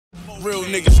Real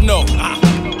niggas know.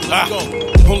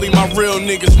 Only my real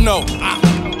niggas know.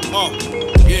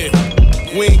 Yeah.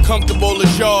 We ain't comfortable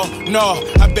as y'all. Nah,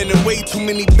 I've been in way too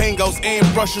many bangos and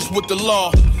brushes with the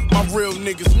law. My real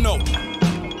niggas know.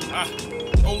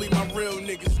 Only my real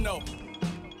niggas know.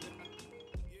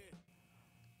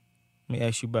 Let me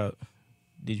ask you about,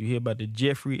 did you hear about the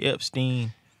Jeffrey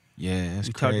Epstein? Yeah, that's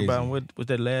we crazy. We talked about him, what was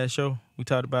that last show? We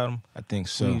talked about him? I think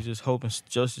so. We was just hoping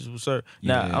justice was served.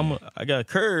 Yeah. Now, I got a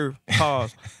curve,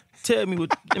 pause. Tell me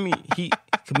he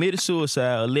committed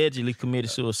suicide, allegedly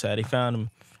committed suicide. They found him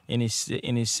in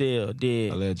his cell,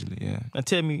 dead. Allegedly, yeah. Now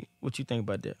tell me what you think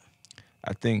about that.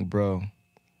 I think, bro,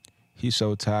 he's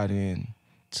so tied in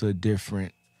to a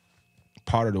different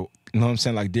part of the, you know what I'm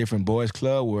saying, like different boys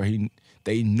club where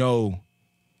they know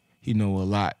he know a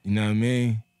lot, you know what I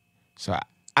mean? So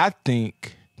I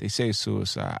think they say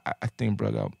suicide. I think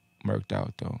bro got murked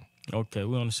out though. Okay,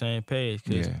 we're on the same page.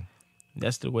 Cause yeah.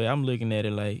 That's the way I'm looking at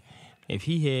it. Like, if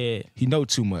he know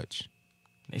too much.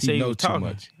 They say he was talking. Too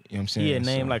much. You know what I'm saying? He had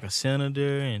named like a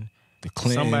senator and the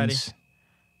Clintons. Somebody.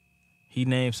 He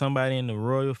named somebody in the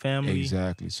royal family.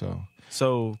 Exactly. So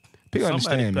people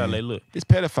understand, man. Like, look, this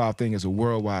pedophile thing is a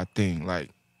worldwide thing. Like,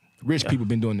 rich people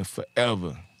been doing it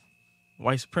forever.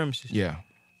 White supremacists. Yeah.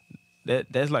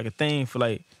 That's like a thing for,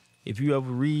 like, if you ever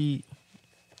read,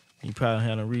 you probably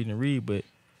haven't reading to read, but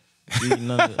read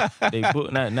none of they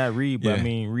book, not read, but I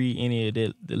mean read any of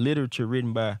the literature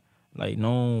written by like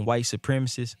known white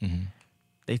supremacists. Mm-hmm.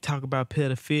 They talk about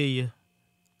pedophilia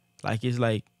like it's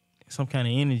like some kind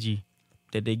of energy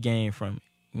that they gain from it.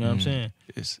 You know what I'm saying?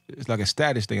 It's like a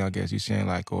status thing, I guess you're saying,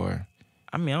 like, or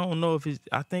I mean, I don't know if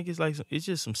I think it's like it's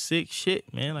just some sick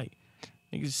shit, man. Like,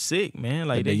 niggas sick, man.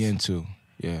 Like they into,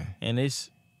 yeah. And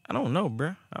I don't know,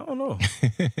 bro. I don't know.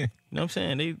 You know what I'm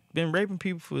saying? They've been raping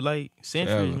people for like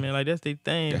centuries, man. Like, that's their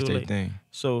thing. That's their thing.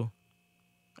 So,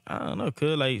 I don't know,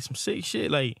 cuz like some sick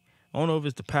shit. Like, I don't know if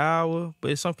it's the power,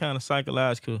 but it's some kind of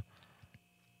psychological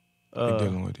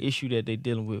issue that they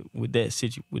dealing with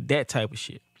that type of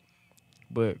shit.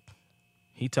 But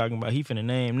he talking about he finna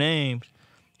name names.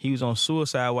 He was on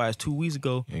suicide watch 2 weeks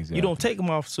ago. Exactly. You don't take him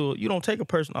off you don't take a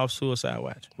person off suicide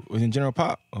watch. Was in General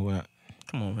Pop or what?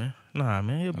 Come on, man. Nah,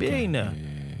 man, he'll be now.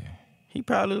 Yeah. He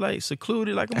probably like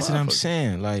secluded like a That's motherfucker. what I'm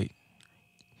saying. Like,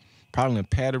 probably in a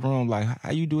padded room. Like,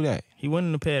 how you do that? He wasn't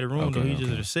in a padded room though. He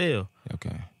just in a cell.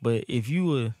 Okay. But if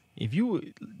you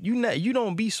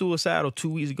don't be suicidal 2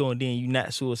 weeks ago and then you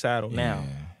not suicidal now.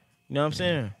 You know what I'm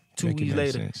saying? 2 weeks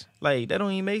later, sense. Like that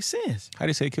don't even make sense. How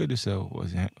they say he killed himself?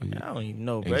 Was it? I don't even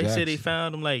know, bro. They said they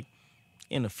found him like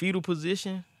in a fetal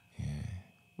position,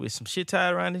 with some shit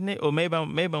tied around his neck, or maybe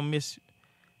I'm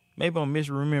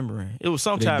misremembering. It was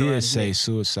some tied around his neck. They did say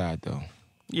suicide though.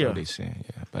 Yeah, what they saying,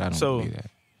 but I don't believe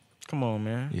that. Come on,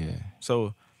 man. Yeah.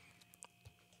 So,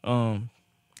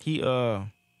 he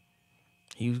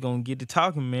was gonna get to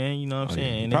talking, man. You know what I'm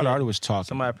saying? Yeah. And Probably already was talking.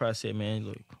 Somebody probably said, "Man,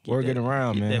 look, get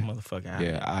around, man. Get that motherfucker out."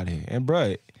 Yeah, out of here. And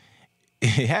bro,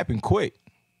 it happened quick.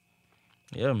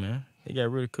 Yeah, man. They got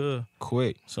rid of Cub.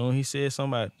 Quick. Soon he said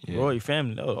something about royal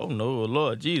family. Oh no,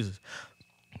 Lord Jesus.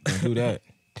 Don't do that.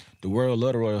 The world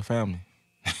love the royal family.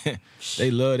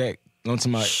 They love that. On to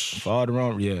my for all the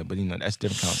wrong. Yeah, but that's a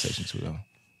different conversation too, though.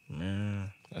 Man,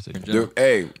 that's a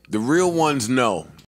the real ones know.